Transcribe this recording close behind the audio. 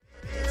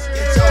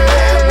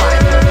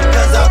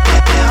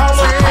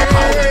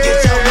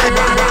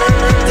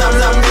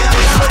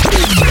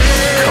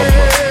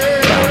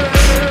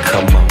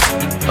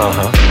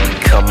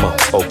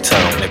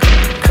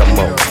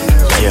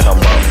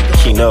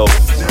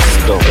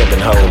go. Up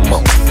and hold 'em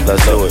on.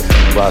 Let's do it.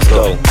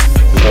 Roscoe.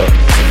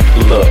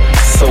 Look,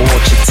 so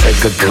won't you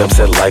take a glimpse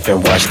at life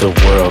and watch the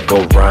world go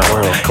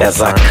round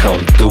as I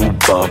come through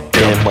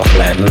bumping my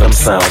platinum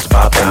sounds,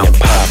 popping and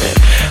popping,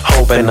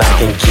 hoping I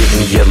can get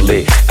me a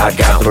lick. I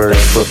got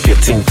birds for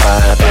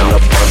 15.5 and a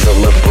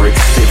bundle of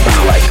bricks. It be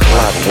like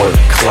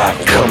clock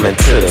coming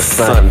to the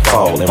sun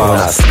falling. When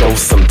I go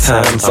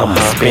sometimes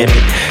I'ma spin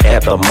it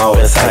at the mall.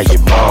 That's how you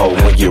ball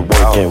when you're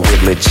working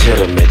with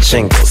legitimate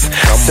jingles.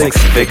 6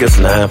 figures,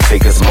 9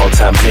 figures,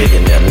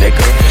 multi-millionaire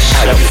nigga.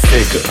 How you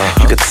figure?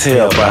 You could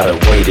tell by the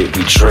way that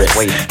we dress.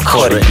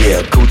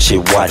 Cartier, Gucci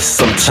watch,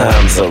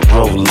 sometimes a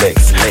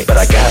Rolex. But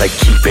I gotta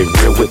keep it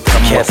real with the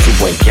cats who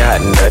ain't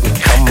got nothing,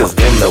 cause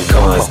them the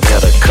ones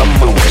that'll come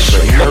through and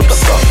straight up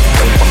up.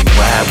 When we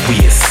ride, we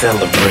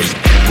accelerate.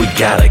 We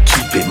gotta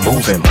keep it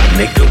moving, my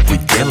nigga. We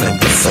dealing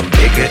with some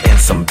bigger and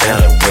some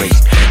better weight.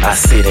 I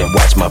sit and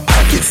watch my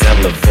pockets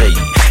elevate,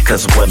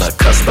 cause when a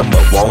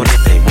customer want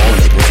it, they want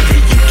it, nigga.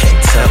 You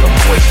can't tell them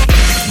wait.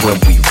 When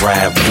we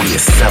ride, we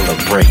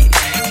accelerate.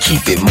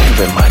 Keep it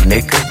moving, my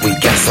nigga. We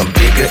got some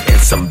bigger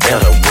and some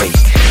better weight.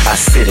 I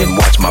sit and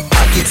watch my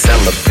pockets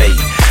elevate,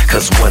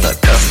 cause when a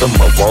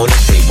customer want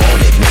it, they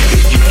want it, nigga.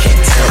 You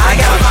can't tell them. I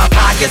got my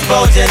pockets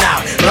bulging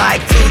out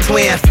like 2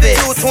 twin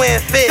fists.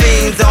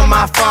 Things on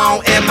my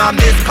phone and my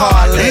missed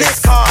call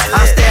list.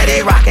 I'm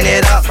steady rocking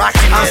it up.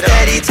 I'm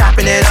steady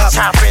chopping it up.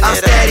 I'm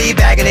steady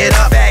bagging it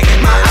up.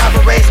 My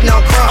operation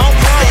no crumb.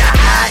 Staying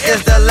high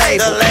is the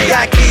label.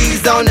 Got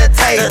keys on the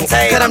table.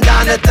 Cause I'm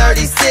down to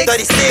 36.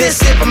 This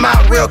shit from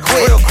out real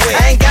quick.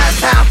 I ain't got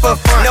time for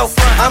front.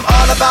 I'm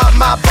all about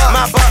my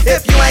buck.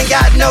 If you ain't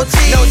got no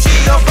cheese,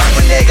 don't fuck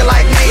with nigga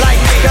like me.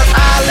 Cause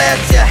I'll let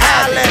you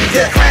have it.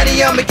 Your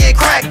cranium and get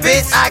cracked,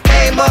 bitch. I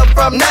came up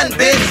from nothing,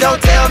 bitch.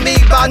 Don't tell me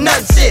about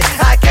nothing shit.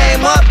 I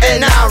came up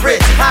and I'm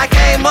rich. I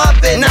came up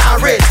and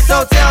I'm rich.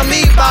 Don't tell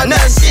me about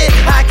nothing shit.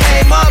 I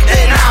came up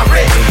and I'm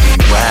rich. When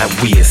we ride,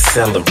 we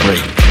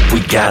accelerate. We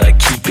gotta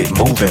keep it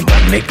moving, my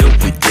nigga.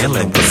 We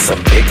dealing with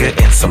some bigger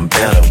and some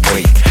better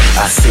weight.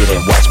 I sit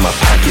and watch my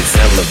pockets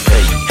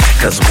elevate,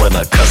 cause when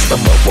a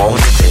customer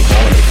want it, they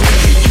want it,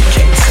 nigga. You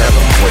can't tell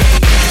them wait.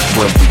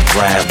 When we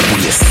ride,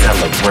 we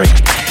accelerate.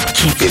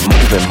 Keep it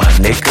moving, my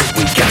nigga.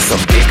 We got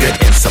some bigger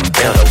and some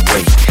better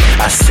weight.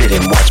 I sit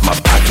and watch my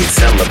pockets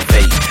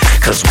elevate,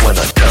 cause when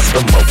a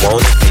customer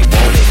want it, they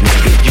want it,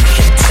 nigga. You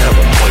can't tell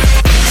them wait.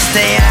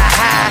 Stay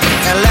high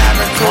and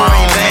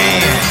laboratory,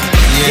 man.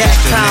 Yes,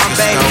 Tom,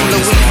 baby,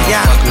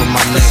 Louisiana,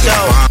 for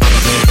sure.